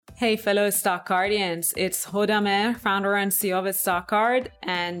Hey fellow Stockcardians, it's Hoda Mehr, founder and CEO of Stockcard,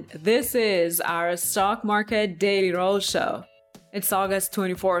 and this is our Stock Market Daily Roadshow. It's August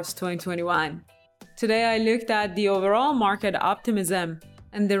 24th, 2021. Today I looked at the overall market optimism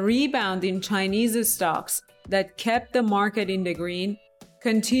and the rebound in Chinese stocks that kept the market in the green,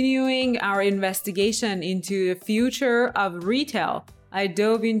 continuing our investigation into the future of retail. I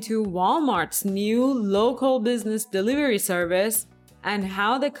dove into Walmart's new local business delivery service and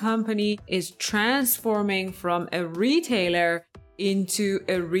how the company is transforming from a retailer into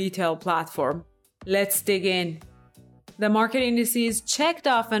a retail platform. Let's dig in. The market indices checked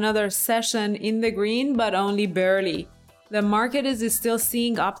off another session in the green, but only barely. The market is still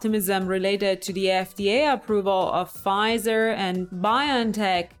seeing optimism related to the FDA approval of Pfizer and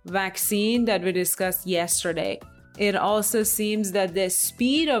BioNTech vaccine that we discussed yesterday. It also seems that the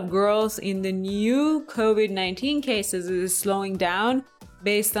speed of growth in the new COVID-19 cases is slowing down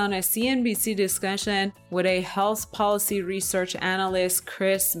based on a CNBC discussion with a health policy research analyst,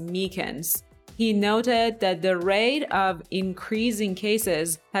 Chris Meekins. He noted that the rate of increasing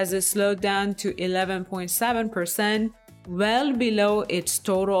cases has slowed down to 11.7%, well below its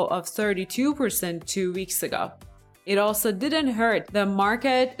total of 32% 2 weeks ago. It also didn't hurt the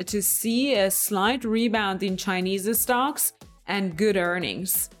market to see a slight rebound in Chinese stocks and good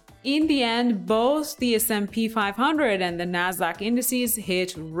earnings. In the end, both the S&P 500 and the Nasdaq indices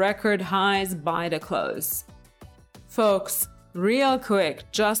hit record highs by the close. Folks, real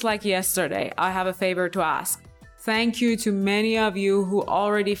quick, just like yesterday, I have a favor to ask. Thank you to many of you who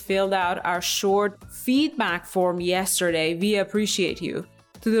already filled out our short feedback form yesterday. We appreciate you.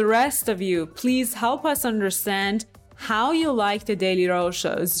 To the rest of you, please help us understand how you like the daily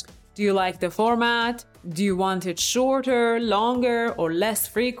roadshows. Do you like the format? Do you want it shorter, longer, or less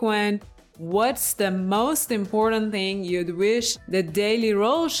frequent? What's the most important thing you'd wish the daily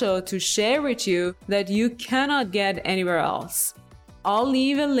roadshow to share with you that you cannot get anywhere else? I'll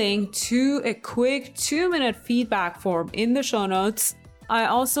leave a link to a quick 2-minute feedback form in the show notes. I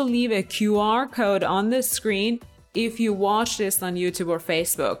also leave a QR code on the screen if you watch this on YouTube or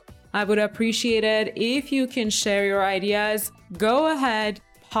Facebook. I would appreciate it if you can share your ideas. Go ahead,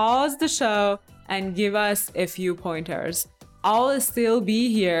 pause the show, and give us a few pointers. I'll still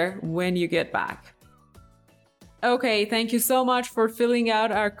be here when you get back. Okay, thank you so much for filling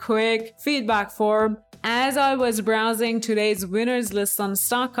out our quick feedback form. As I was browsing today's winners list on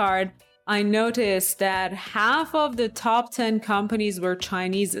Stockcard, I noticed that half of the top 10 companies were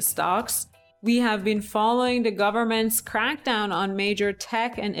Chinese stocks. We have been following the government's crackdown on major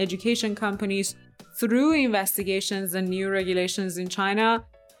tech and education companies through investigations and new regulations in China.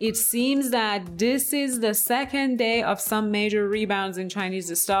 It seems that this is the second day of some major rebounds in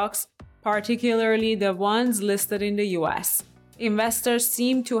Chinese stocks, particularly the ones listed in the US. Investors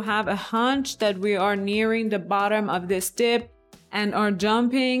seem to have a hunch that we are nearing the bottom of this dip and are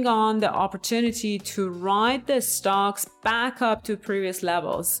jumping on the opportunity to ride the stocks back up to previous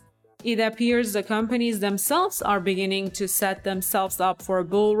levels. It appears the companies themselves are beginning to set themselves up for a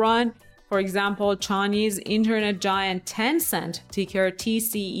bull run. For example, Chinese internet giant Tencent, ticker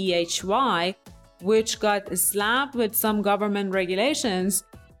TCEHY, which got slapped with some government regulations,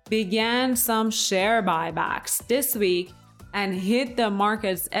 began some share buybacks this week and hit the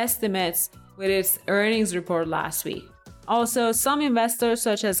market's estimates with its earnings report last week. Also, some investors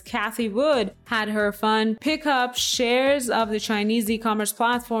such as Cathie Wood had her fund pick up shares of the Chinese e-commerce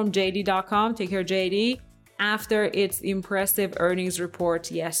platform JD.com, ticker JD, after its impressive earnings report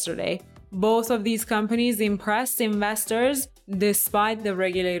yesterday. Both of these companies impressed investors despite the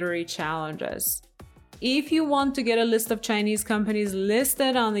regulatory challenges. If you want to get a list of Chinese companies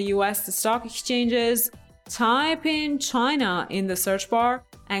listed on the US stock exchanges, type in China in the search bar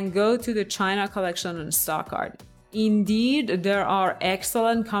and go to the China collection on Stockcard. Indeed, there are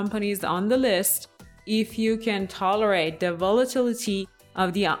excellent companies on the list if you can tolerate the volatility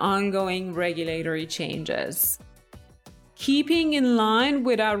of the ongoing regulatory changes. Keeping in line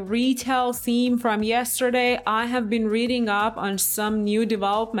with our retail theme from yesterday, I have been reading up on some new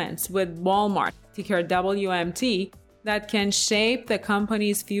developments with Walmart, ticker WMT, that can shape the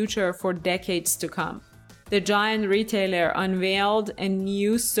company's future for decades to come. The giant retailer unveiled a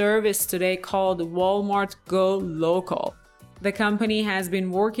new service today called Walmart Go Local. The company has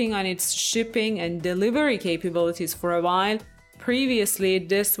been working on its shipping and delivery capabilities for a while. Previously,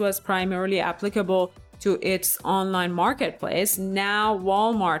 this was primarily applicable to its online marketplace. Now,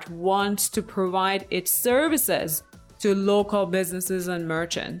 Walmart wants to provide its services to local businesses and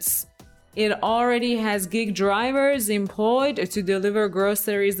merchants. It already has gig drivers employed to deliver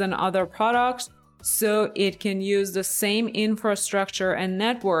groceries and other products so it can use the same infrastructure and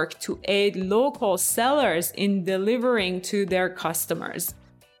network to aid local sellers in delivering to their customers.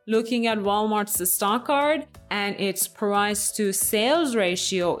 Looking at Walmart's stock card and its price to sales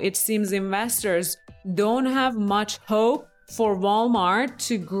ratio, it seems investors don't have much hope for Walmart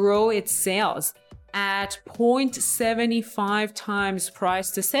to grow its sales. At 0.75 times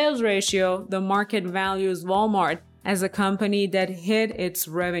price to sales ratio, the market values Walmart as a company that hit its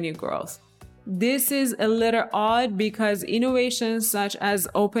revenue growth. This is a little odd because innovations such as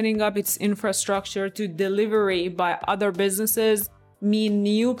opening up its infrastructure to delivery by other businesses mean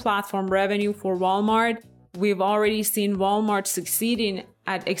new platform revenue for Walmart. We've already seen Walmart succeeding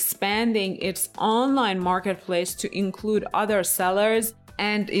at expanding its online marketplace to include other sellers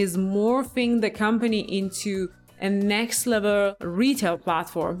and is morphing the company into a next level retail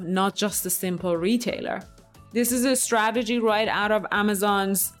platform, not just a simple retailer. This is a strategy right out of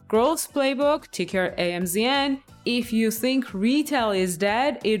Amazon's growth playbook, ticker AMZN. If you think retail is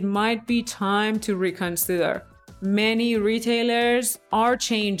dead, it might be time to reconsider. Many retailers are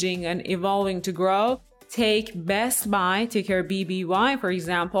changing and evolving to grow. Take Best Buy, ticker BBY, for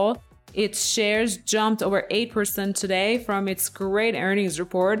example. Its shares jumped over 8% today from its great earnings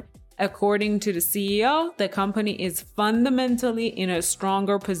report. According to the CEO, the company is fundamentally in a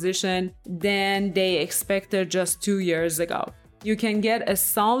stronger position than they expected just 2 years ago. You can get a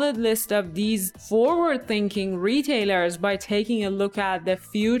solid list of these forward-thinking retailers by taking a look at the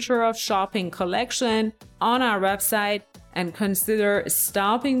Future of Shopping collection on our website and consider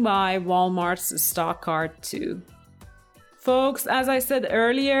stopping by Walmart's stock card too. Folks, as I said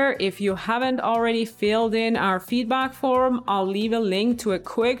earlier, if you haven't already filled in our feedback form, I'll leave a link to a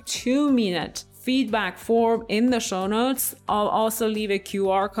quick 2-minute feedback form in the show notes. I'll also leave a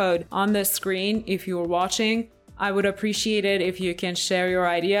QR code on the screen if you're watching. I would appreciate it if you can share your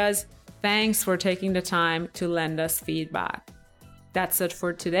ideas. Thanks for taking the time to lend us feedback. That's it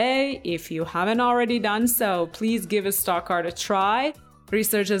for today. If you haven't already done so, please give a stock card a try.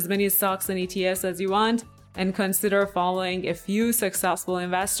 Research as many stocks and ETFs as you want, and consider following a few successful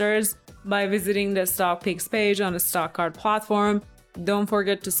investors by visiting the Stock Picks page on the stock card platform. Don't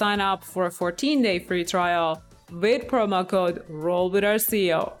forget to sign up for a 14-day free trial with promo code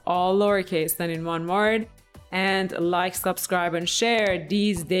ROLLWITHOURCEO, all lowercase and in one word. And like, subscribe, and share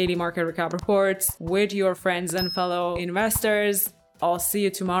these daily market recap reports with your friends and fellow investors. I'll see you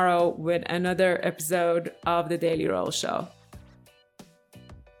tomorrow with another episode of The Daily Roll Show.